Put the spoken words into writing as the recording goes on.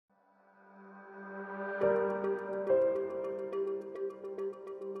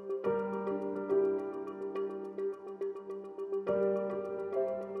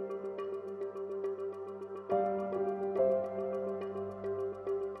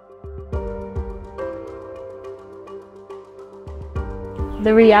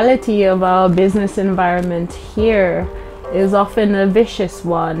The reality of our business environment here is often a vicious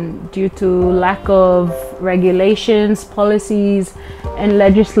one due to lack of regulations, policies, and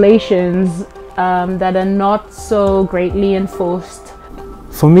legislations that are not so greatly enforced.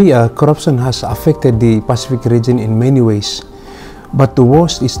 For me, corruption has affected the Pacific region in many ways, but the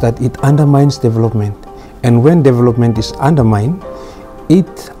worst is that it undermines development. And when development is undermined,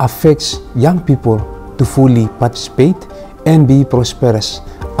 it affects young people to fully participate and be prosperous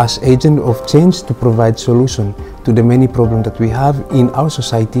as agents of change to provide solution to the many problems that we have in our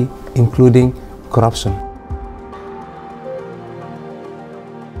society, including corruption.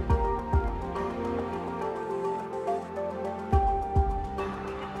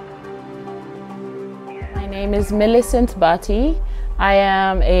 My name is Millicent Barty. I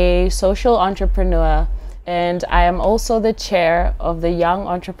am a social entrepreneur and I am also the chair of the Young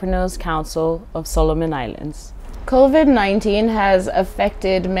Entrepreneurs Council of Solomon Islands. COVID-19 has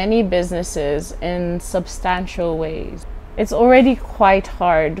affected many businesses in substantial ways. It's already quite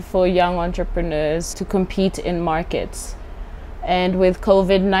hard for young entrepreneurs to compete in markets. And with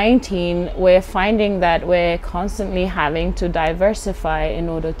COVID-19, we're finding that we're constantly having to diversify in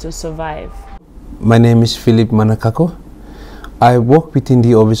order to survive. My name is Manakako. I work within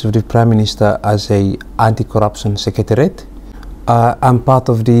the Office of the Prime Minister as a anti-corruption secretariat. I'm part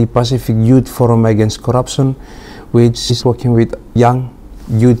of the Pacific Youth Forum Against Corruption, which is working with young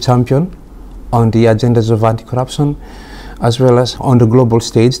youth champions on the agendas of anti-corruption, as well as on the global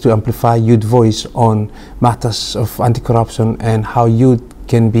stage to amplify youth voice on matters of anti-corruption and how youth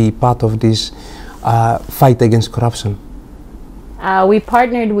can be part of this fight against corruption. We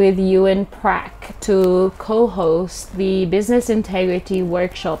partnered with UN-PRAC to co-host the Business Integrity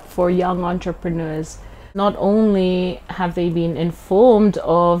Workshop for young entrepreneurs. Not only have they been informed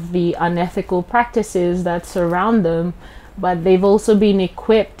of the unethical practices that surround them, but they've also been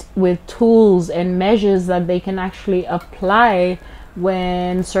equipped with tools and measures that they can actually apply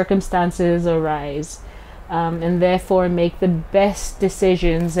when circumstances arise, and therefore make the best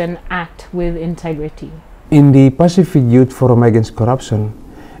decisions and act with integrity. In the Pacific Youth Forum Against Corruption,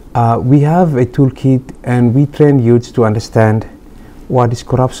 we have a toolkit and we train youths to understand what is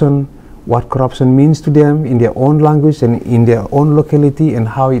corruption, what corruption means to them in their own language and in their own locality and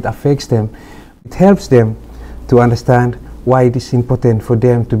how it affects them. It helps them to understand why it is important for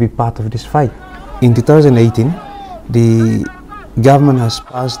them to be part of this fight. In 2018, the government has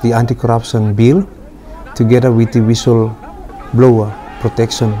passed the anti-corruption bill together with the whistleblower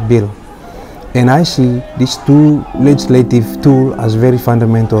protection bill. And I see these two legislative tools as very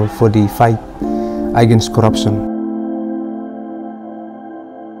fundamental for the fight against corruption.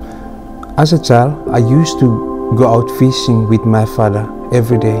 As a child, I used to go out fishing with my father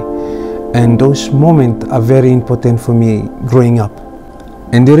every day, and those moments are very important for me growing up.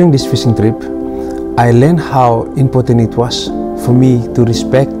 And during this fishing trip, I learned how important it was for me to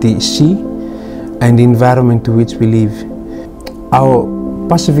respect the sea and the environment to which we live. Our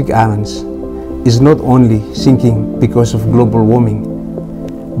Pacific Islands is not only sinking because of global warming,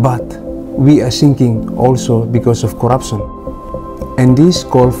 but we are sinking also because of corruption. And this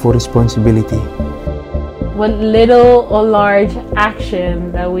calls for responsibility. What little or large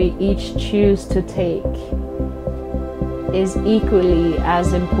action that we each choose to take is equally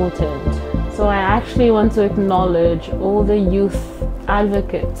as important. So I actually want to acknowledge all the youth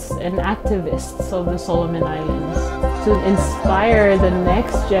advocates and activists of the Solomon Islands to inspire the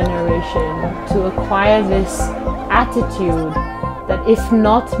next generation to acquire this attitude that if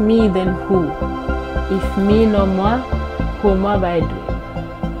not me, then who? If me no moi, who am I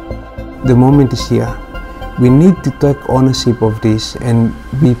doing? The moment is here. We need to take ownership of this and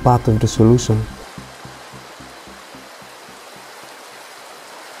be part of the solution.